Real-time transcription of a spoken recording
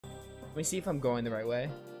Let me see if I'm going the right way.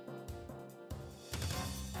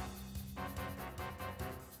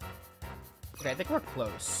 Okay, I think we're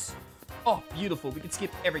close. Oh, beautiful. We can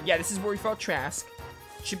skip every... Yeah, this is where we fought Trask.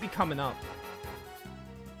 Should be coming up.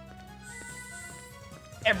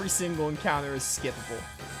 Every single encounter is skippable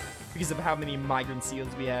because of how many migrant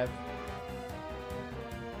seals we have.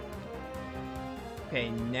 Okay,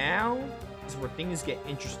 now is where things get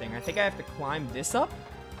interesting. I think I have to climb this up.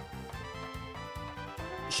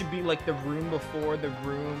 It should be like the room before the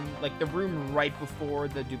room, like the room right before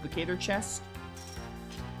the duplicator chest.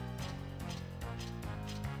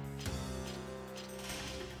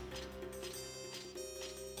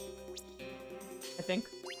 I think.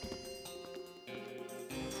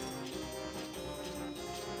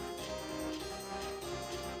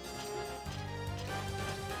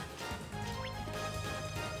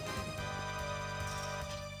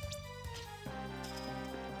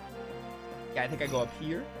 Yeah, I think I go up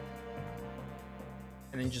here.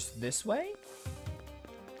 And then just this way.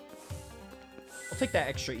 I'll take that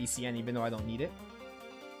extra ECN even though I don't need it.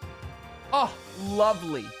 Oh,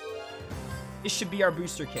 lovely. This should be our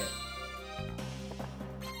booster kit.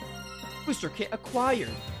 Booster kit acquired.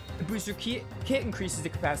 The booster kit increases the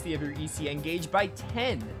capacity of your ECN gauge by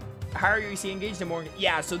 10. The higher your ECN gauge, the more...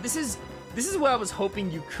 Yeah, so this is what I was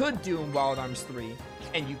hoping you could do in Wild Arms 3.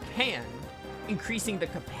 And you can. Increasing the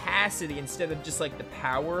capacity instead of just like the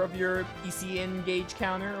power of your ECN gauge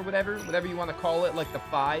counter or whatever you want to call it, like the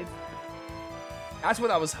 5. That's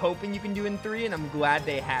what I was hoping you can do in 3, and I'm glad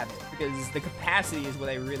they have it because the capacity is what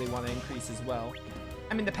I really want to increase as well.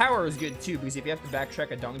 I mean, the power is good too because if you have to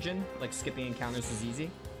backtrack a dungeon, like skipping encounters is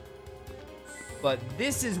easy. But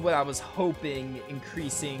this is what I was hoping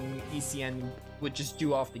increasing ECN would just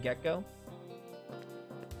do off the get-go.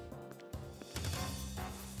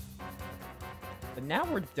 But now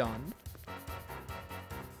we're done.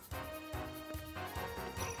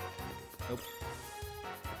 Nope.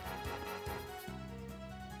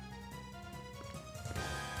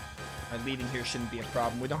 My leading here shouldn't be a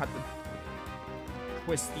problem. We don't have to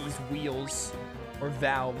twist these wheels or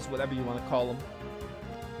valves, whatever you want to call them.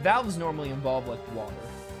 Valves normally involve like water.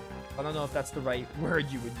 I don't know if that's the right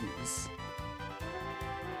word you would use.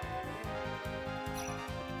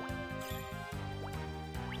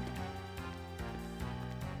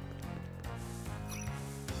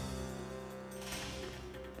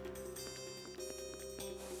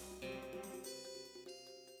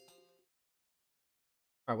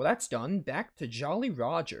 Alright, well that's done. Back to Jolly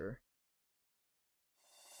Roger.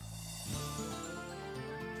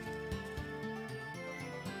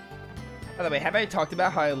 By the way, have I talked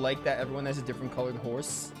about how I like that everyone has a different colored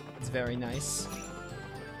horse? It's very nice.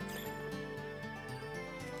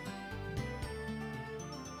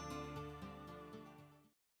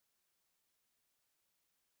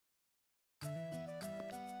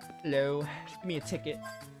 Hello, give me a ticket.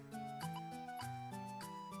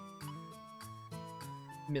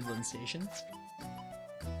 Midland Station.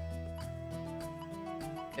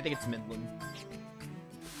 I think it's Midland.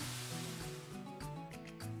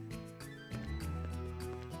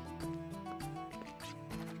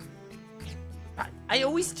 I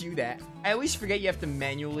always do that. I always forget you have to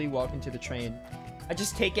manually walk into the train. I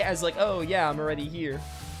just take it as like, oh yeah, I'm already here.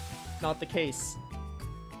 Not the case.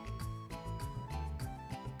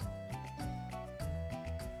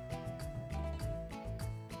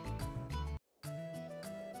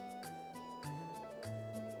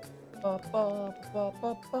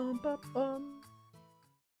 Ba-ba-ba-ba-bum-ba-bum.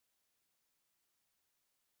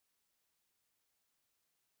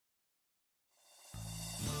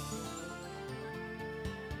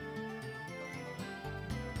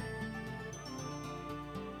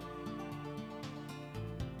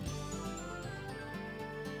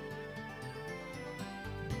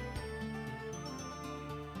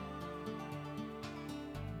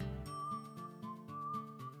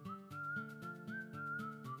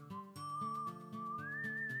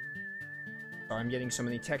 Sorry, I'm getting so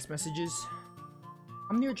many text messages.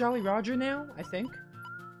 I'm near Jolly Roger now, I think.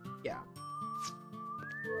 Yeah.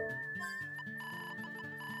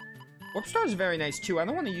 Warp Stars are very nice too. I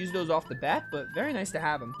don't want to use those off the bat, but very nice to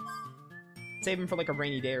have them. Save them for like a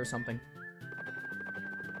rainy day or something.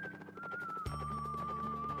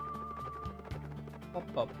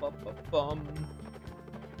 Bum.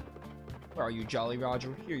 Where are you, Jolly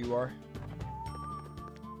Roger? Here you are.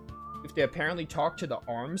 If they apparently talk to the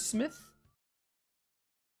Armsmith?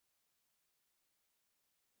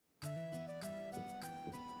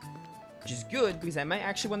 Which is good, because I might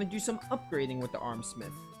actually want to do some upgrading with the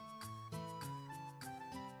Armsmith.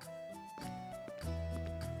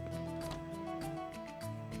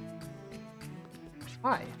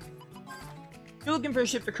 Hi. You're looking for a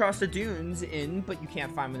ship to cross the dunes in, but you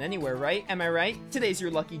can't find one anywhere, right? Am I right? Today's your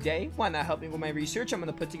lucky day. Why not help me with my research? I'm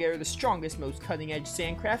gonna put together the strongest, most cutting-edge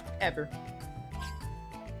sandcraft ever.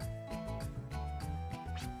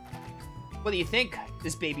 What do you think?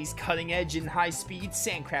 This baby's cutting-edge and high-speed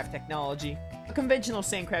sandcraft technology. A conventional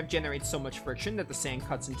sandcraft generates so much friction that the sand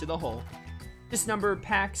cuts into the hull. This number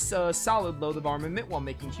packs a solid load of armament while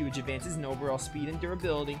making huge advances in overall speed and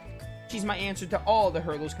durability. She's my answer to all the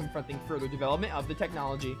hurdles confronting further development of the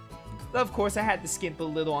technology. Though of course I had to skimp a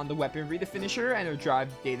little on the weaponry to finish her, and her drive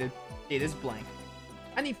data's blank.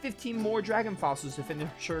 I need 15 more dragon fossils to finish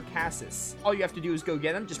her Cassis. All you have to do is go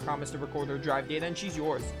get them, just promise to record her drive data and she's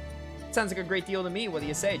yours. Sounds like a great deal to me. What do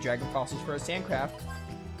you say? Dragon fossils for a sandcraft.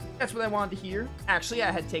 That's what I wanted to hear. Actually,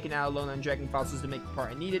 I had taken out a loan on dragon fossils to make the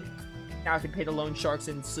part I needed. Now I can pay the loan sharks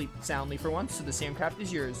and sleep soundly for once, so the sandcraft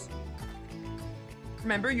is yours.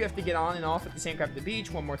 Remember, you have to get on and off at the sandcraft at the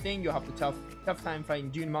beach. One more thing, you'll have the tough time fighting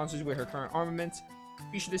dune monsters with her current armaments.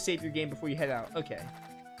 Be sure to save your game before you head out. Okay.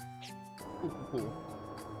 Cool.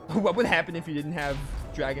 What would happen if you didn't have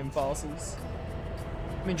dragon fossils?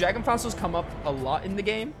 I mean, dragon fossils come up a lot in the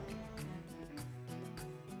game.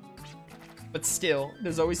 But still,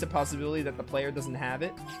 there's always the possibility that the player doesn't have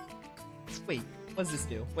it. Wait, what does this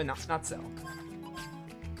do? Wait, not sell.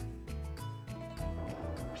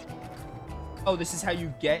 Oh, this is how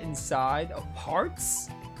you get inside. Oh, parts?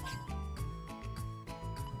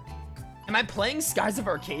 Am I playing Skies of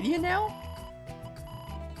Arcadia now?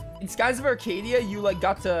 In Skies of Arcadia, you like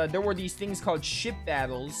got to... There were these things called ship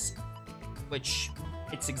battles, which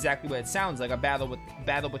it's exactly what it sounds like, a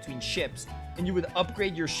battle between ships, and you would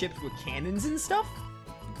upgrade your ships with cannons and stuff.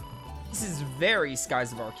 This is very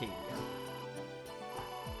Skies of Arcadia.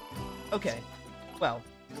 Okay, well,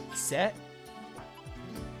 set.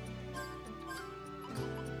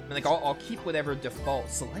 Like, I'll keep whatever default.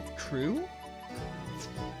 Select crew?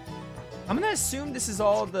 I'm gonna assume this is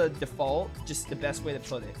all the default, just the best way to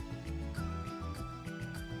put it.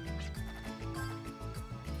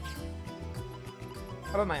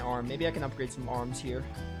 How about my arm? Maybe I can upgrade some arms here.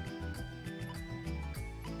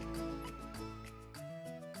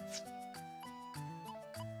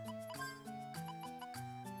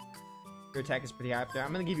 Your attack is pretty high up there.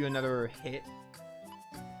 I'm gonna give you another hit.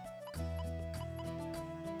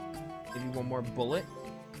 Maybe one more bullet.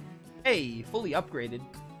 Hey, fully upgraded.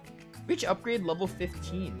 Reach upgrade level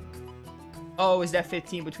 15. Oh, is that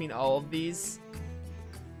 15 between all of these?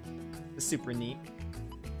 That's super neat.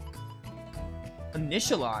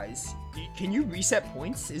 Initialize. Can you reset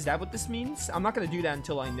points? Is that what this means? I'm not going to do that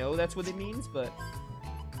until I know that's what it means, but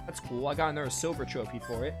that's cool. I got another silver trophy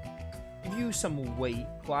for it. Give you some weight.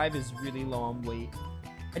 Clive is really low on weight.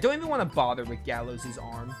 I don't even want to bother with Gallows'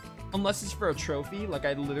 arm. Unless it's for a trophy, like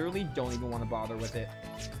I literally don't even want to bother with it.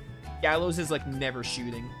 Gallows is like never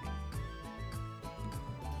shooting.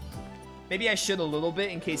 Maybe I should a little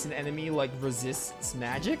bit in case an enemy like resists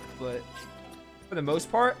magic, but for the most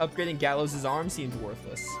part, upgrading Gallows' arm seems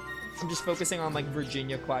worthless. I'm just focusing on like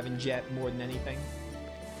Virginia, Clive, and Jet more than anything.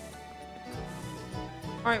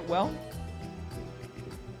 Alright, well.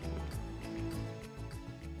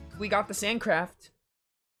 We got the sandcraft.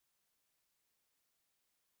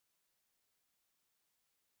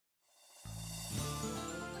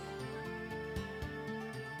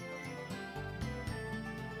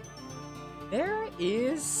 There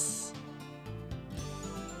is...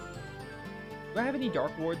 Do I have any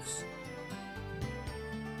Dark Wards?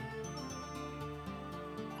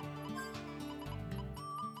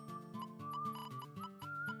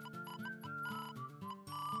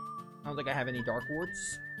 I don't think I have any Dark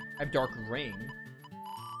Wards. I have Dark Ring.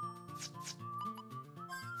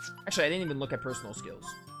 Actually, I didn't even look at personal skills.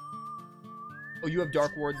 Oh, you have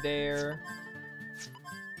Dark Ward there.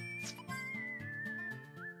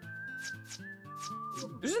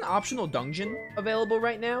 There's an optional dungeon available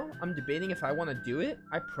right now. I'm debating if I want to do it.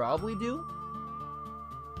 I probably do.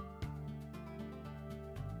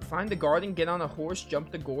 Find the garden, get on a horse,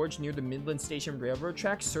 jump the gorge near the Midland Station railroad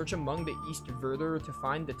tracks, search among the East Verder to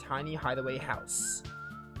find the tiny hideaway house.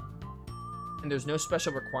 And there's no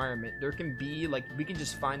special requirement. There can be, like, we can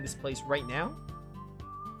just find this place right now.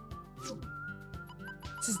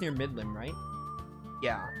 This is near Midland, right?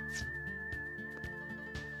 Yeah.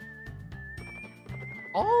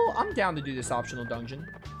 Oh, I'm down to do this optional dungeon.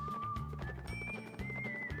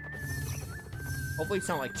 Hopefully it's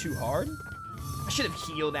not, like, too hard. I should have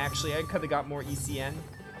healed, actually. I could have got more ECN.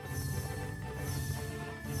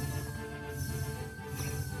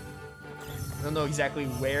 I don't know exactly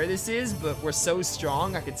where this is, but we're so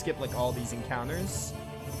strong, I could skip, like, all these encounters.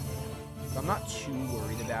 So I'm not too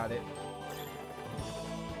worried about it.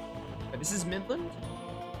 But This is Midland?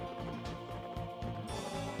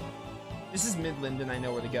 This is Midland, and I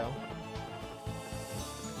know where to go.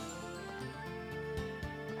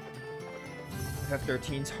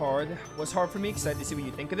 F13's hard. Was hard for me. Excited to see what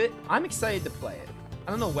you think of it. I'm excited to play it.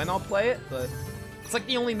 I don't know when I'll play it, but it's like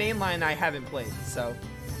the only mainline I haven't played, so.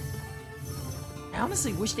 I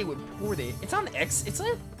honestly wish they would port it. It's on X. It's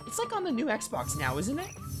like on the new Xbox now, isn't it?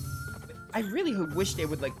 I really wish they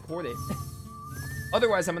would like port it.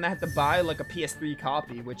 Otherwise, I'm gonna have to buy like a PS3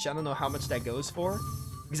 copy, which I don't know how much that goes for,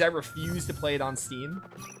 because I refuse to play it on Steam.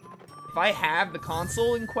 If I have the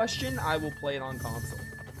console in question, I will play it on console.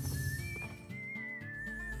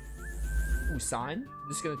 Ooh, sign?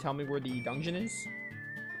 This is gonna tell me where the dungeon is?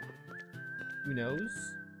 Who knows?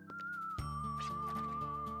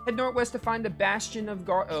 Head northwest to find the Bastion of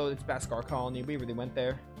Oh, it's Baskar Colony. We really went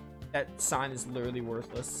there. That sign is literally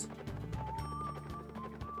worthless.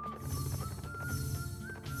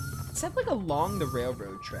 It said like along the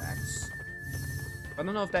railroad tracks. I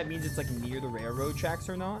don't know if that means it's like near the railroad tracks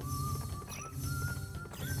or not.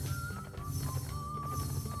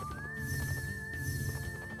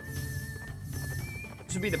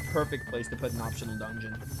 This would be the perfect place to put an optional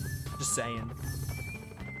dungeon. Just saying.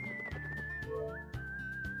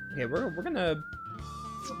 Okay, we're gonna...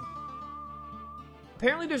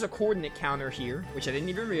 Apparently there's a coordinate counter here, which I didn't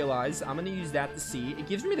even realize. I'm gonna use that to see. It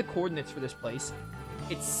gives me the coordinates for this place.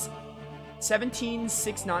 It's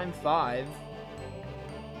 17695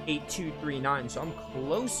 8239, so I'm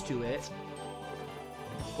close to it.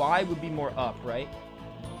 Y would be more up, right?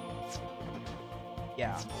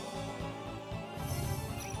 Yeah.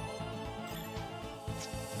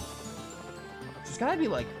 There's gotta be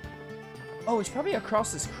like... Oh, it's probably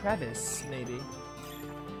across this crevice, maybe.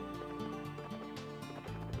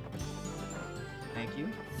 Thank you.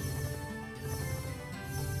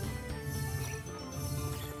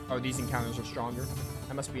 Oh, these encounters are stronger.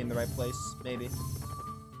 I must be in the right place, maybe.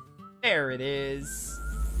 There it is.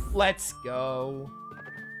 Let's go.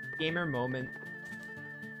 Gamer moment.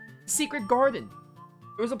 Secret Garden.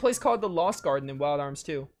 There was a place called the Lost Garden in Wild Arms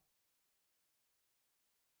 2.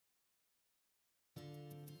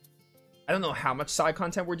 I don't know how much side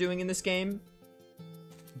content we're doing in this game,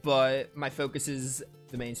 but my focus is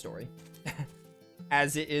the main story.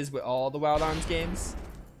 As it is with all the Wild Arms games.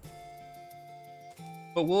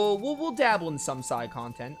 But we'll dabble in some side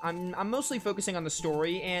content. I'm mostly focusing on the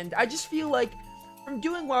story, and I just feel like from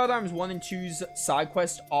doing Wild Arms 1 and 2's side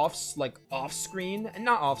quest off-screen, and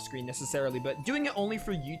not off-screen necessarily, but doing it only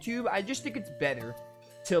for YouTube, I just think it's better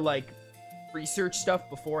to like research stuff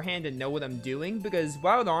beforehand and know what I'm doing, because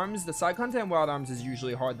Wild Arms, the side content in Wild Arms is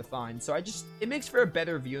usually hard to find, so it makes for a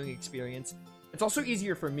better viewing experience. It's also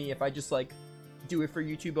easier for me if I just like do it for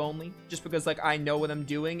YouTube only, just because like I know what I'm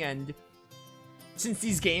doing, and since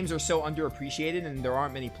these games are so underappreciated and there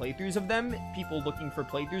aren't many playthroughs of them, people looking for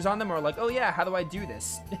playthroughs on them are like, oh yeah, how do I do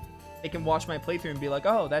this? They can watch my playthrough and be like,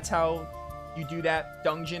 oh, that's how you do that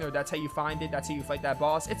dungeon, or that's how you find it, that's how you fight that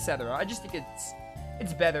boss, etc. I just think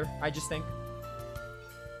it's better, I just think.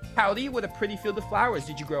 Howdy, what a pretty field of flowers.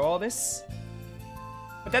 Did you grow all this?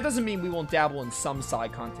 But that doesn't mean we won't dabble in some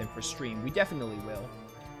side content for stream. We definitely will.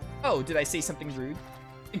 Oh, did I say something rude?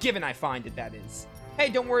 Given I find it, that is. Hey,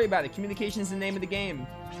 don't worry about it. Communication is the name of the game.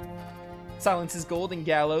 Silence is gold and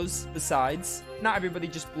gallows. Besides, not everybody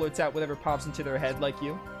just blurts out whatever pops into their head like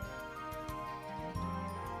you.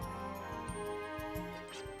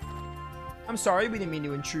 I'm sorry, we didn't mean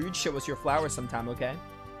to intrude. Show us your flowers sometime, okay?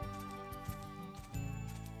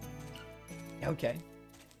 Okay.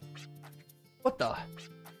 What the?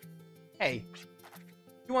 Hey.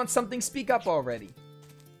 You want something? Speak up already.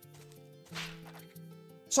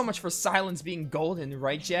 So much for silence being golden,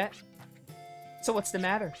 right, Jet? So what's the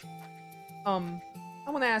matter? I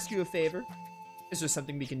want to ask you a favor. Is there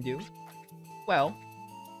something we can do? Well,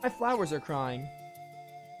 my flowers are crying.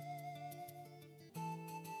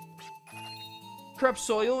 Corrupt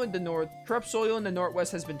soil in the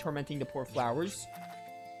northwest has been tormenting the poor flowers.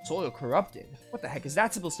 Soil corrupted? What the heck is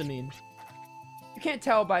that supposed to mean? You can't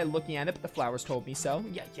tell by looking at it, but the flowers told me so.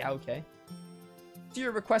 Yeah, okay. So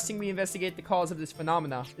you're requesting we investigate the cause of this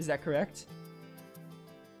phenomena, is that correct?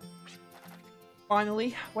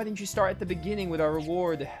 Finally, why didn't you start at the beginning with our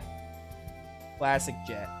reward? Classic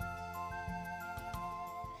Jet.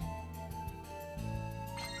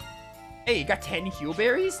 Hey, you got 10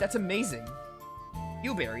 huleberries? That's amazing.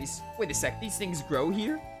 Huleberries? Wait a sec, these things grow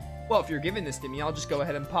here? Well, if you're giving this to me, I'll just go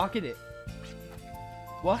ahead and pocket it.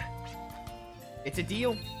 What? It's a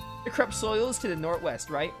deal. The corrupt soil is to the northwest,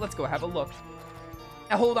 right? Let's go have a look.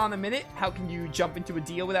 Now hold on a minute. How can you jump into a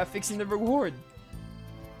deal without fixing the reward?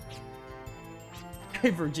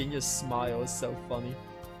 Virginia's smile is so funny.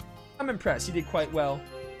 I'm impressed. You did quite well.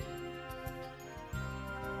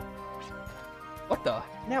 What the?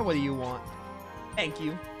 Now what do you want? Thank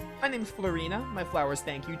you. My name's Florina. My flowers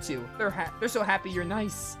thank you too. They're so happy you're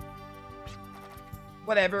nice.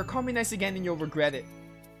 Whatever. Call me nice again and you'll regret it.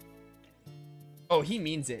 Oh, he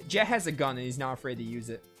means it. Jet has a gun and he's not afraid to use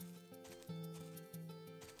it.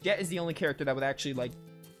 Jet is the only character that would actually, like,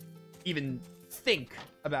 even think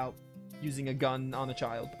about using a gun on a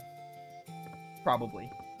child.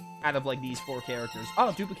 Probably. Out of, like, these 4 characters.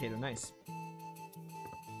 Oh, Duplicator. Nice.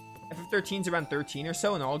 FF13's around 13 or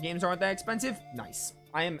so, and all games aren't that expensive? Nice.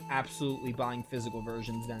 I am absolutely buying physical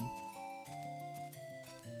versions then.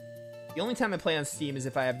 The only time I play on Steam is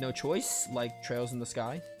if I have no choice, like Trails in the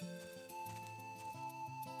Sky.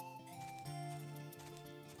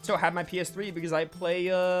 So I have my PS3 because I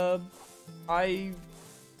play, I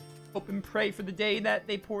hope and pray for the day that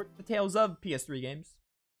they port the Tales of PS3 games.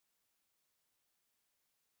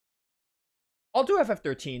 I'll do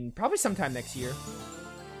FF13 probably sometime next year.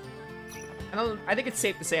 I think it's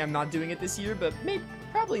safe to say I'm not doing it this year, but maybe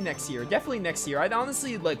probably next year. Definitely next year. I'd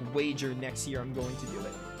honestly like wager next year I'm going to do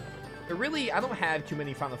it. But really, I don't have too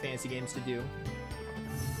many Final Fantasy games to do.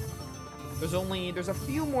 There's a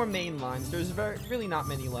few more main lines. There's really not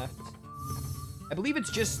many left. I believe it's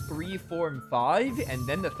just 3, 4, and 5, and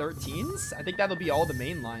then the 13s. I think that'll be all the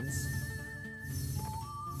main lines.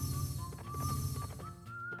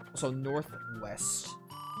 Also, northwest.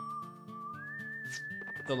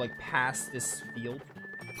 So, like, past this field.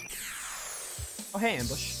 Oh, hey,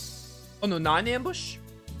 ambush. Oh, no, not an ambush?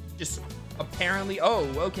 Just apparently... Oh,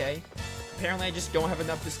 okay. Apparently, I just don't have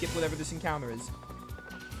enough to skip whatever this encounter is.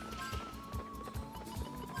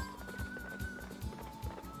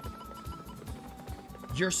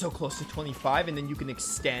 You're so close to 25, and then you can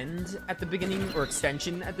extend at the beginning, or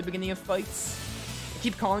extension at the beginning of fights. I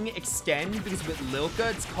keep calling it extend, because with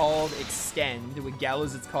Lilka, it's called extend. With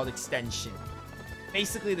Gallows, it's called extension.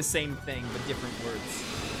 Basically the same thing, but different words.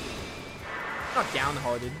 Not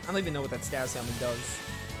downhearted. I don't even know what that status ailment does.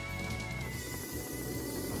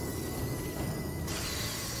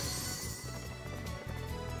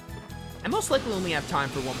 I most likely only have time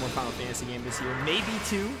for one more Final Fantasy game this year. Maybe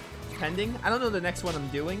 2, depending. I don't know the next one I'm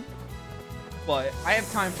doing. But I have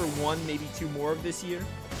time for 1, maybe 2 more of this year.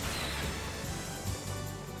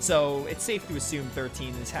 So it's safe to assume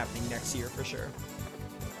 13 is happening next year for sure.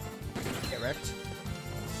 Correct.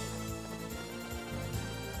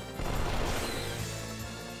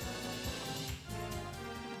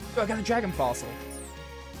 Oh, I got a Dragon Fossil.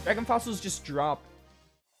 Dragon Fossils just drop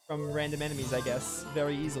from random enemies, I guess,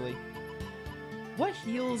 very easily. What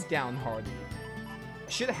heals downhearted?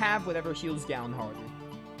 I should have whatever heals downhearted.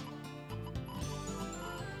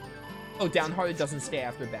 Oh, downhearted doesn't stay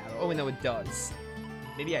after battle. Oh, no, it does.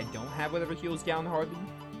 Maybe I don't have whatever heals downhearted?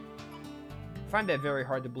 I find that very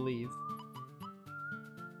hard to believe.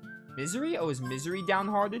 Misery? Oh, is Misery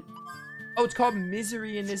downhearted? Oh, it's called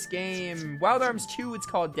Misery in this game. Wild Arms 2, it's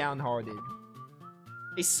called Downhearted.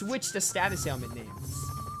 They switched the status ailment names.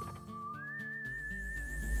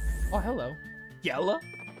 Oh, hello. Yella?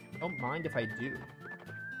 Don't mind if I do.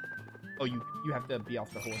 Oh, you have to be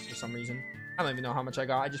off the horse for some reason. I don't even know how much I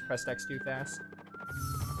got. I just pressed X too fast.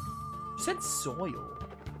 You said soil.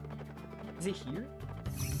 Is it here?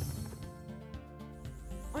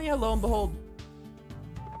 Oh yeah, lo and behold.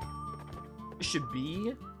 It should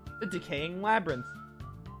be the Decaying Labyrinth.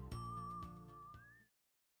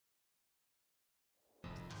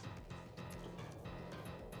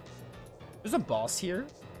 There's a boss here.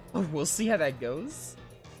 Oh, we'll see how that goes.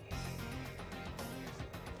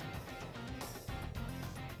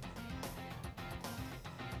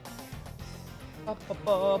 I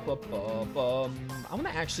want to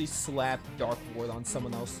actually slap Dark Ward on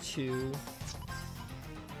someone else too.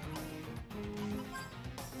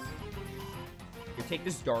 Here, take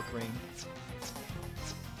this Dark Ring.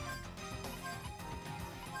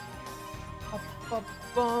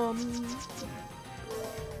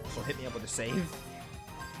 So hit me up with a save.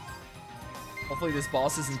 Hopefully this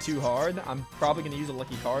boss isn't too hard. I'm probably going to use a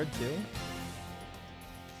lucky card too.